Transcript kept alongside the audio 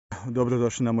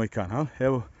dobrodošli na moj kanal.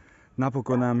 Evo,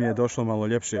 napokon nam je došlo malo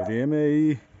ljepše vrijeme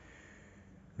i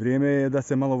vrijeme je da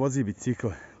se malo vozi bicikl,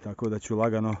 tako da ću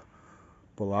lagano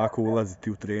polako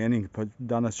ulaziti u trening, pa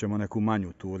danas ćemo neku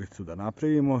manju turicu da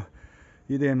napravimo.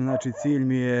 Idem, znači cilj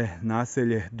mi je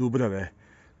naselje Dubrave,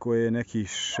 koje je nekih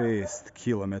 6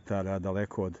 kilometara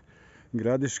daleko od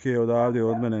Gradiške, odavde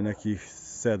od mene nekih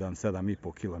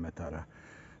 7,5 kilometara.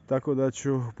 Tako da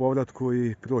ću u povratku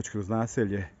i proći kroz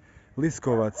naselje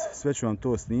Liskovac, sve ću vam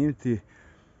to snimiti.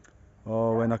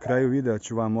 Na kraju videa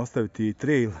ću vam ostaviti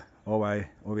trail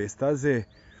ove staze.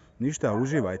 Ništa,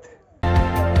 uživajte.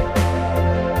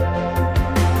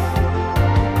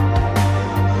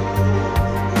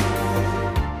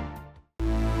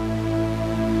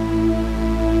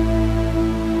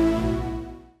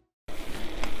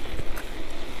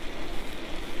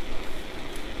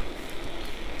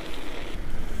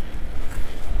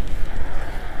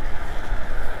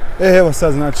 Evo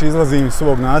sad znači izlazim iz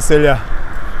svog naselja,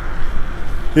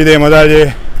 idemo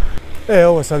dalje.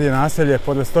 Ovo sad je naselje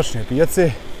pored stočne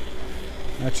pijace,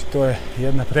 znači to je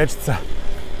jedna prečica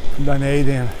da ne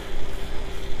idem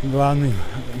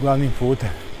glavnim putem,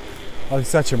 ali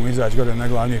sad ćemo izaći gore na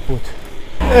glavni put.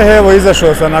 Evo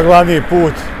izašao sam na glavni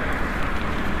put,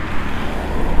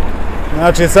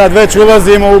 znači sad već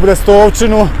ulazimo u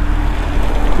Brestovčinu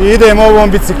i idemo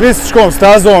ovom biciklističkom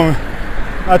stazom,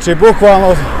 znači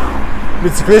bukvalno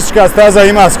biciklistička staza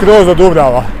ima skroz do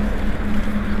Dubrava.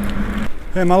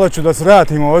 Malo ću da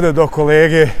svratim ovdje do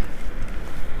kolege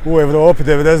u Evropi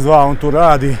 92, on tu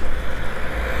radi.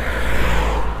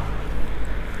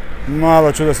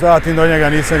 Malo ću da svratim do njega,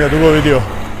 nisam ga dugo vidio.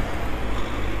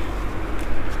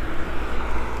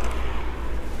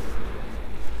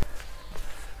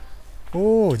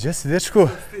 Gdje si, dečko?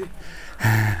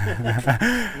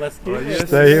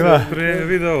 Šta ima?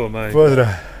 Pozdrav.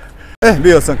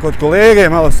 Bio sam kod kolege,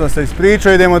 malo sam se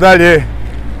ispričao, idemo dalje.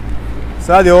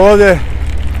 Sad je ovdje,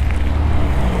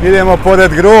 idemo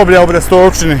pored groblja u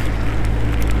Brestovčini.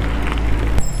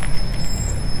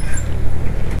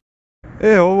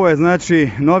 Ovo je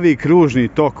znači novi kružni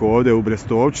tok ovdje u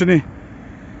Brestovčini.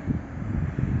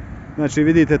 Znači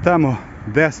vidite tamo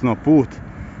desno put,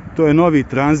 to je novi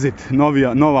tranzit,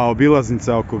 nova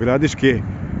obilaznica oko Gradiške.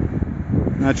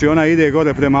 Znači ona ide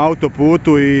gore prema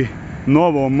autoputu i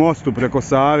novom mostu preko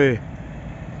Save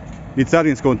i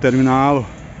carinskom terminalu.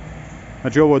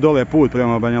 Znači ovo dole je put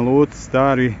prema Banjaluci,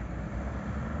 stari.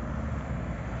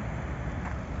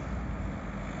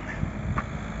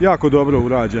 Jako dobro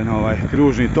urađen ovaj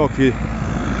kružni tok i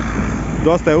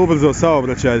dosta je ubrzao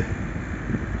saobraćaj.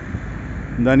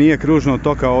 Da nije kružnog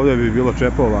toka ovdje bi bilo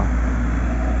čepova.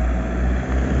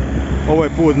 Ovo je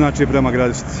put znači prema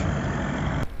Gradišci.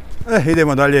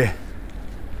 Idemo dalje.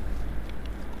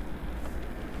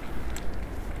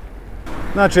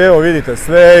 Znači evo vidite,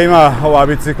 sve ima ova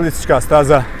biciklistička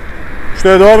staza, što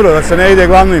je dobro da se ne ide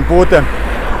glavnim putem.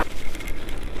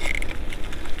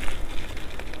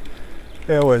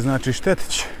 Evo je znači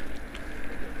Štetić,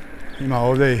 ima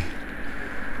ovdje i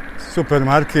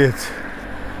supermarket,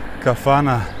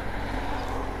 kafana.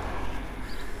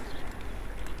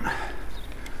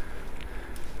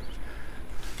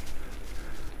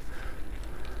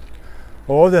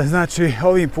 Ovdje znači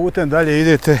ovim putem dalje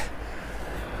idete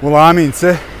u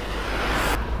Lamince,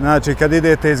 znači kad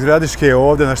idete iz Gradiške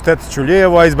ovdje na Štetiću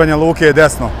lijevo, a iz Banjaluke je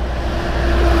desno.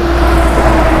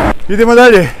 Idemo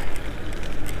dalje.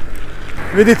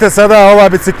 Vidite sada ova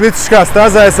biciklistička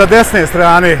staza je sa desne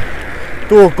strane,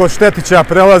 tu kod Štetića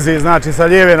prelazi, znači sa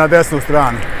lijeve na desnu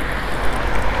stranu.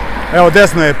 Evo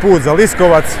desno je put za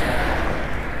Liskovac.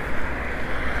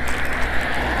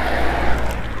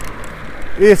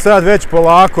 I sad već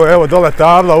polako, evo dole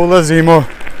tabla, ulazimo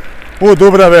u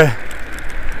Dubrave.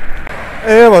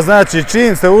 Evo znači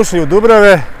čim ste ušli u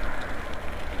Dubrave,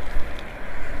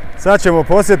 sad ćemo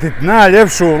posjetiti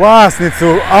najljepšu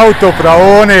vlasnicu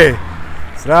autopraone.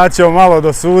 Sraćemo malo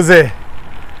do suze.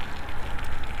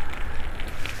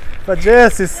 Pa gdje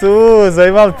si suza,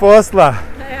 ima li posla?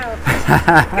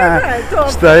 Evo,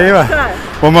 šta ima?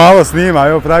 Pomalo snima,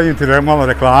 evo pravim ti malo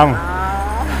reklamu.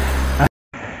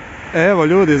 Evo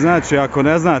ljudi, znači ako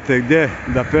ne znate gdje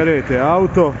da perete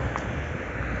auto,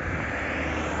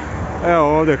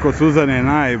 evo ovdje kod Suzane je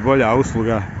najbolja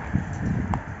usluga,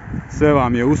 sve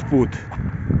vam je usput.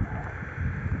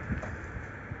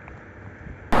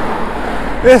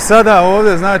 Sada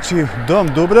ovdje znači dom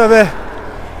Dubrave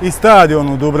i stadion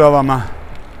u Dubravama.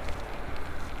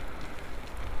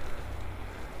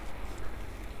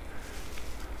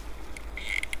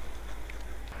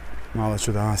 Malo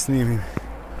ću da vam snimim.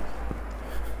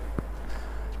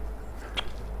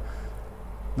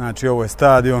 Znači ovo je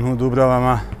stadion u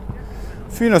Dubravama.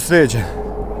 Fino sređen.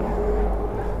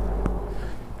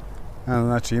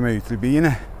 Znači imaju i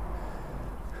tribine.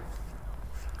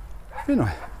 Fino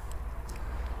je.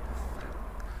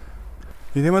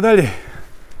 Idemo dalje.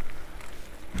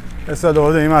 Sad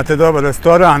ovdje imate dobar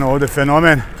restoran, ovdje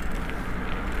fenomen.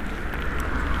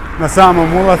 Na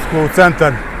samom ulasku u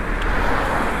centar.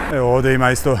 Evo ovdje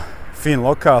ima isto fin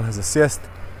lokal za sjest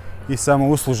i samo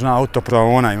uslužna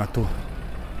autopraona ima tu.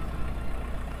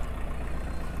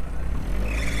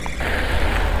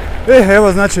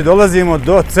 Evo znači dolazimo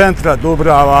do centra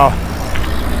Dubrava.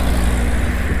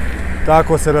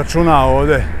 Tako se računa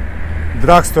ovdje.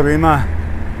 Drugstore ima.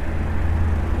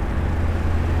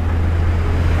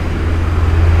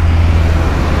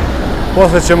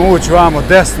 Poslije ćemo ući vamo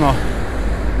desno.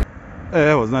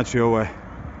 Evo znači ovo je.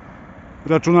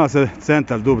 Računa se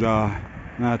centar Dubrava.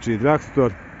 Znači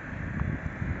drugstore.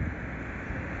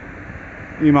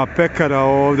 Ima pekara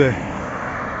ovdje.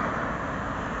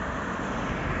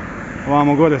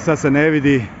 Ovamo gore sad se ne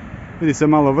vidi. Vidi se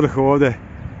malo vrh ovdje.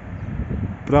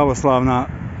 Pravoslavna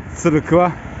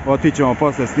crkva. Otićemo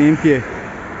posle snimke.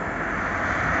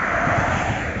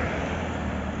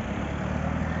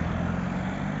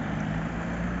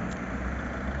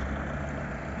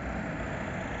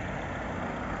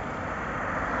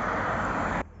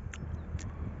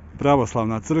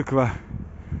 Pravoslavna crkva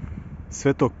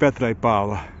Svetog Petra i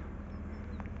Pavla.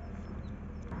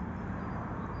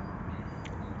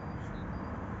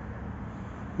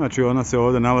 Znači ona se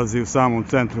ovdje nalazi u samom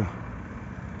centru.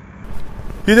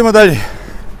 Idemo dalje.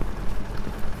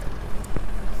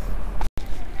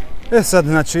 Sad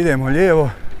znači idemo lijevo.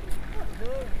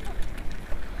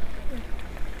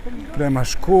 Prema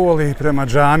školi, prema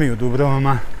džamiju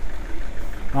Dubrovama.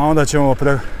 A onda ćemo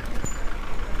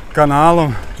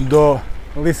kanalom do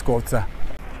Liskovca.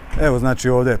 Evo znači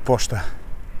ovdje je pošta.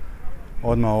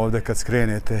 Odmah ovdje kad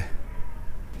skrenete.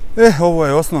 Ovo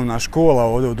je osnovna škola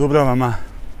ovdje u Dubrovama.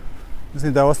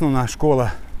 Mislim da je osnovna škola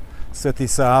Sveti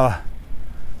Sava.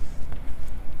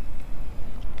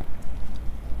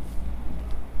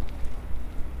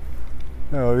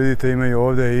 Evo vidite imaju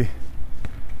ovdje i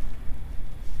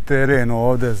teren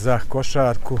ovdje za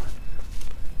košarku.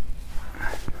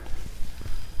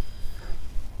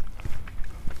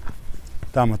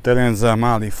 Tamo teren za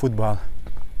mali fudbal.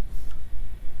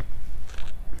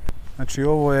 Znači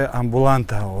ovo je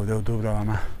ambulanta ovdje u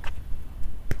Dubrovama.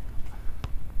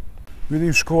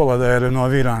 Vidim škola da je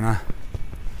renovirana.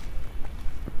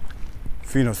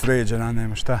 Fino sređena,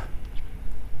 nema šta.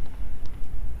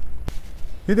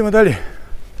 Idemo dalje.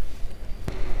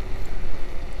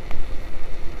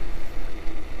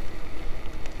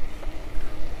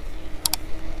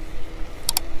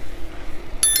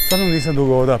 Stvarno nisam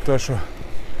dugo ovdje prošao.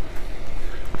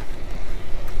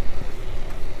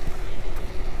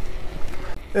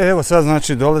 Evo sad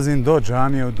znači dolazim do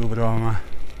džamije u Dubrovama.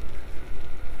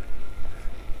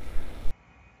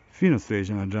 Fino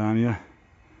sređena džamija.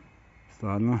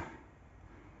 Stvarno.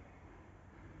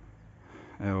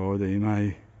 Evo ovdje ima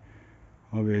i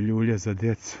ove ljulje za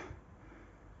djecu.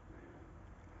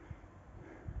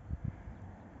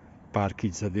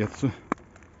 Parkić za djecu.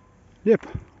 Lijepo.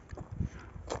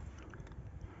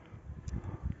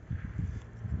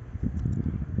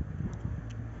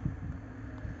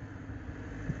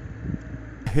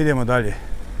 Idemo dalje.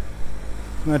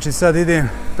 Znači sad idem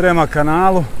prema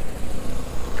kanalu,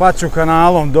 pa ću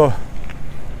kanalom do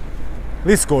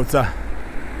Liskovca.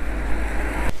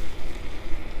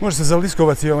 Može se za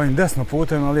Liskovac i ovim desno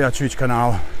putem, ali ja ću ići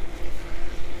kanalom.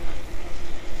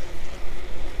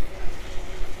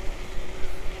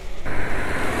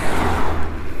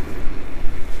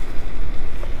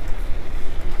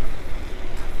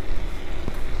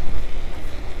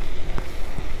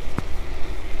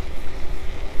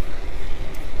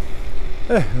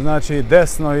 Znači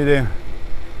desno idem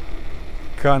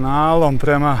kanalom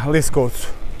prema Liskovcu.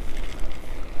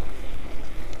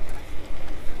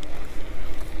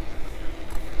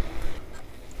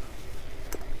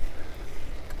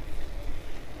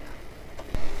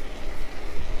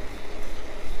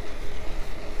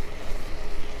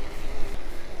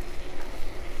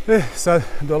 Sad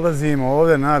dolazimo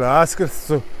ovdje na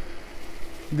raskrsnicu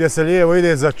gdje se lijevo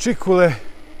ide za Čikule,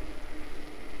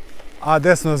 a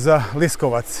desno za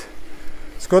Liskovac.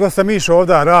 Skoro sam išao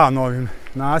ovdje ravno ovim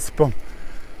nasipom.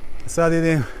 Sad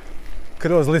idem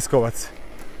kroz Liskovac.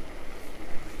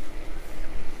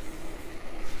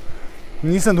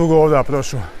 Nisam dugo ovdje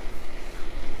prošao.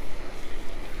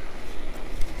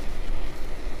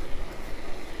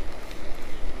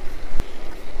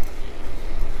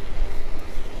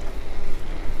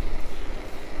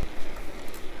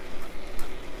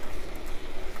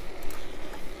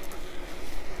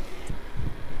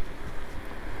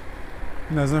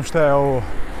 Ne znam šta je ovo.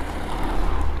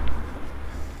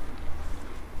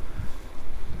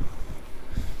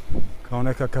 Kao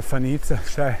neka kafanica,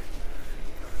 šta je?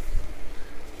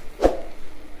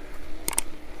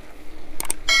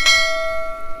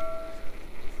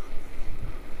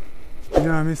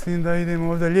 Ja mislim da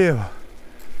idemo ovdje lijevo.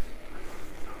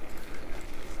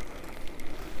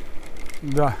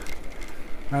 Da,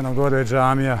 eno gore je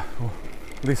džamija u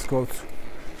Liskovcu.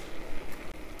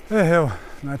 Evo,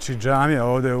 znači džamija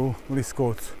ovdje u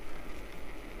Liskovcu.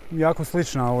 Jako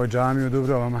slična ovoj džamiji u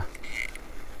Dubrovama.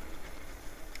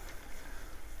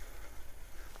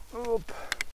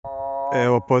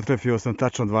 Evo, potrefio sam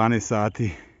tačno 12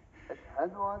 sati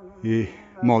i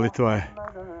molitva je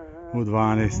u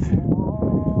 12.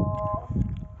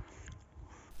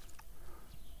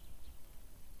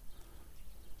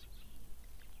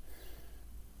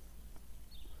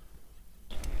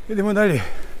 Idemo dalje.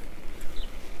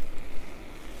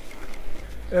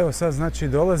 Evo sad znači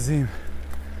dolazim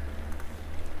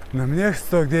na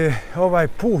mjesto gdje ovaj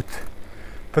put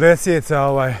presjeca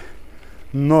ovaj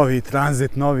novi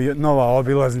tranzit, nova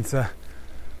obilaznica.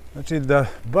 Znači da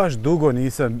baš dugo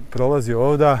nisam prolazio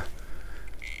ovdje.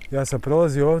 Ja sam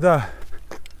prolazio ovdje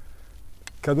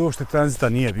kad uopšte tranzita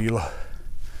nije bilo.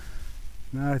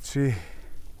 Znači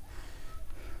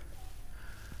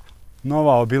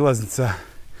nova obilaznica.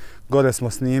 Gore smo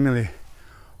snimili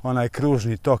onaj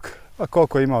kružni tok. A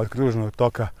koliko ima od kružnog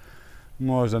toka?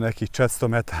 Možda nekih 400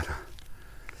 metara.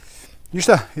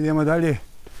 Ništa, idemo dalje.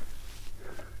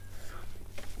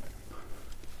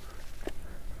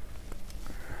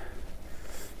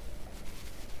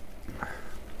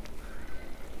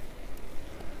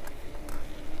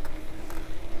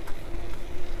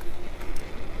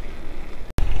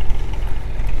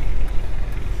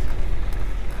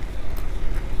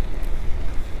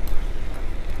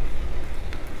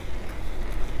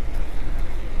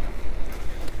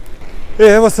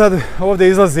 Evo sad ovdje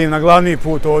izlazim na glavni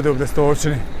put ovdje u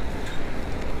Grestovčini.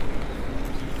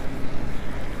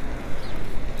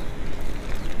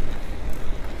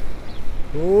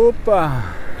 Opa!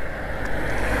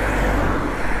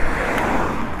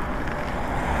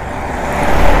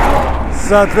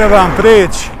 Sad trebam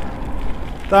preći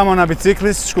tamo na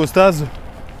biciklističku stazu.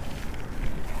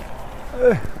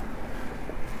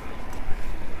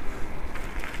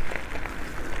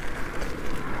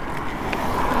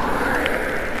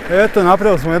 Eto,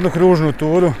 napravili smo jednu kružnu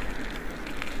turu.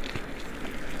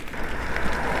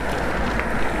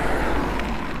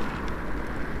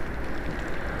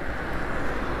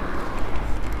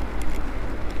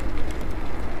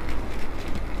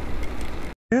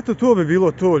 Eto, to bi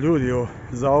bilo to, ljudi,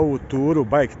 za ovu turu,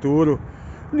 bike turu.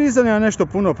 Nisam ja nešto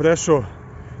puno prešao.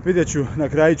 Vidjet ću, na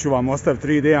kraju ću vam ostaviti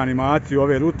 3D animaciju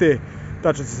ove rute.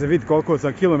 Tačno će se vidjeti koliko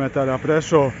sam kilometara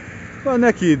prešao. Pa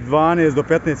neki 12 do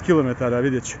 15 km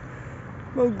vidjet ću.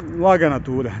 Lagana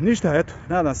tura. Ništa, eto,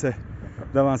 nadam se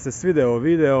da vam se svideo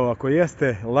video. Ako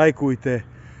jeste, lajkujte,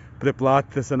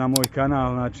 preplatite se na moj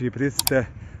kanal, znači pritisnite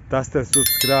taster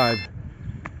subscribe.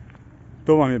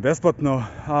 To vam je besplatno,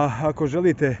 a ako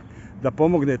želite da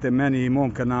pomognete meni i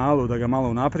mom kanalu, da ga malo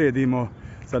unaprijedimo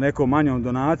sa nekom manjom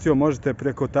donacijom, možete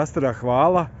preko tastera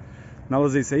hvala.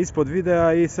 Nalazi se ispod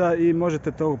videa i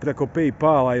možete to preko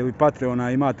PayPala ili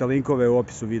Patreona, imate linkove u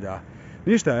opisu videa.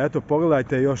 Ništa, eto,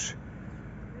 pogledajte još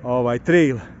ovaj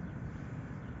trail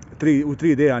u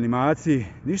 3D animaciji.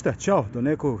 Ništa, čao, do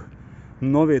nekog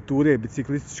nove ture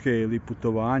biciklističke ili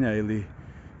putovanja ili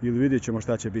vidjet ćemo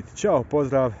šta će biti. Ćao,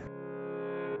 pozdrav!